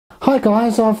Hi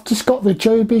guys, I've just got the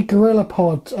Joby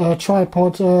Gorillapod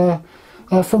tripod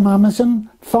from Amazon.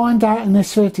 Find out in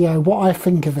this video what I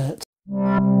think of it.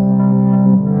 Hello,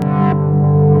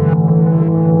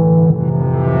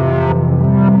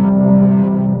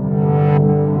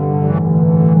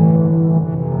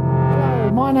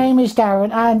 my name is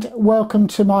Darren and welcome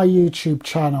to my YouTube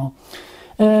channel.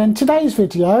 In today's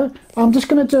video, I'm just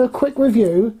going to do a quick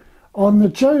review on the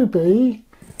Joby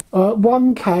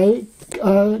 1K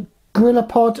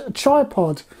Gorillapod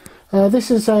tripod.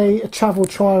 This is a travel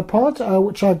tripod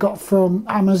which I got from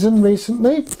Amazon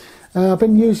recently. I've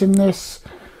been using this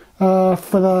for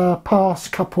the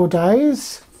past couple of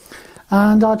days,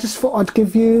 and I just thought I'd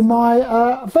give you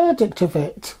my verdict of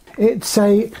it. It's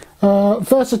a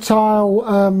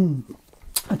versatile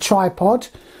tripod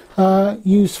primarily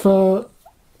used for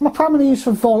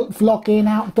vlogging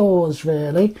outdoors.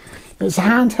 Really, it's a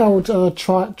handheld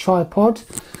tripod.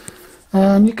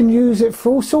 You can use it for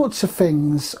all sorts of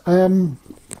things.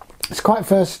 It's quite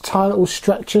versatile, it all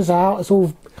stretches out, it's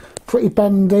all pretty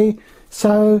bendy,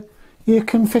 so you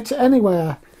can fit it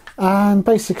anywhere. And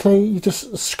basically you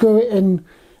just screw it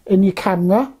in your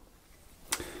camera,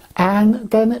 and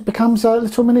then it becomes a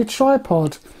little mini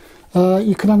tripod.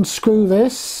 You can unscrew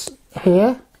this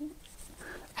here,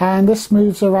 and this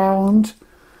moves around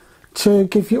to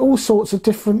give you all sorts of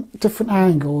different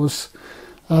angles.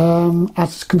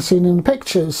 As can be seen in the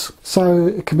pictures. So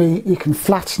it can be, you can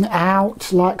flatten it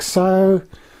out like so.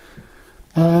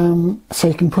 So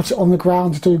you can put it on the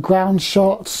ground to do ground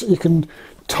shots. You can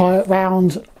tie it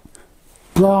round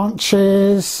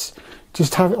branches,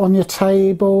 just have it on your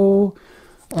table,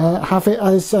 have it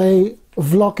as a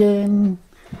vlogging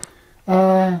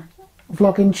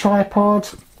tripod.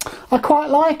 I quite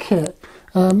like it.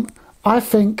 I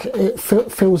think it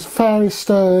feels fairly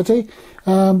sturdy.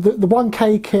 The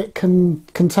 1K kit can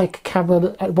take a camera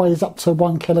that weighs up to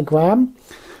 1 kilogram.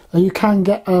 You can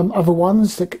get other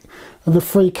ones, the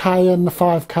 3K and the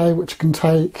 5K, which can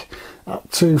take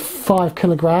up to 5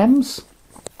 kilograms.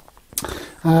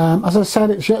 As I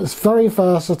said, it's very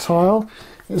versatile.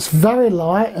 It's very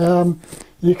light.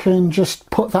 You can just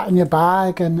put that in your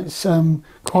bag, and it's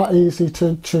quite easy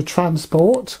to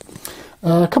transport.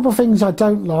 A couple of things I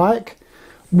don't like.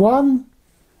 One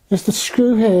is the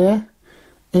screw here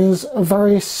is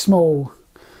very small.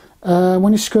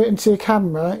 When you screw it into your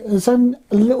camera, there's only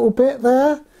a little bit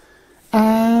there,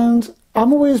 and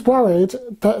I'm always worried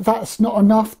that that's not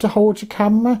enough to hold your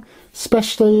camera,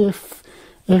 especially if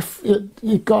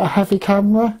you've got a heavy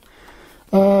camera.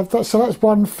 So that's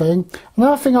one thing.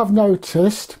 Another thing I've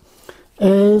noticed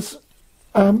is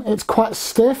it's quite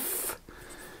stiff,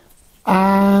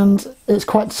 and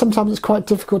sometimes it's quite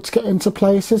difficult to get into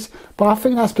places, but I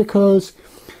think that's because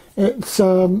it's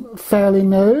fairly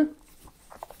new.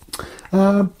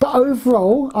 But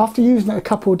overall, after using it a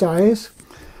couple of days,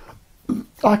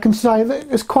 I can say that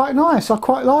it's quite nice. I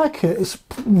quite like it. It's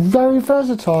very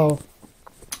versatile,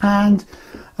 and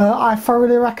I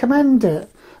thoroughly recommend it.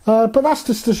 But that's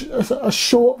just a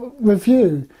short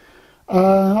review.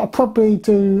 I'll probably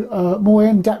do a more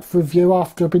in-depth review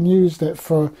after I've been using it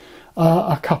for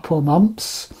a couple of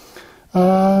months.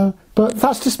 But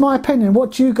that's just my opinion.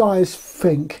 What do you guys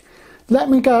think? Let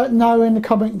me know in the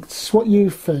comments what you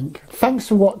think. Thanks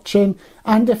for watching,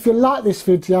 and if you like this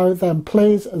video, then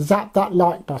please zap that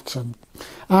like button.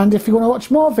 And if you want to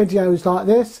watch more videos like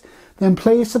this, then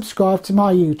please subscribe to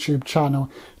my YouTube channel.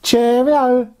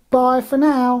 Cheerio, bye for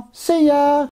now, see ya!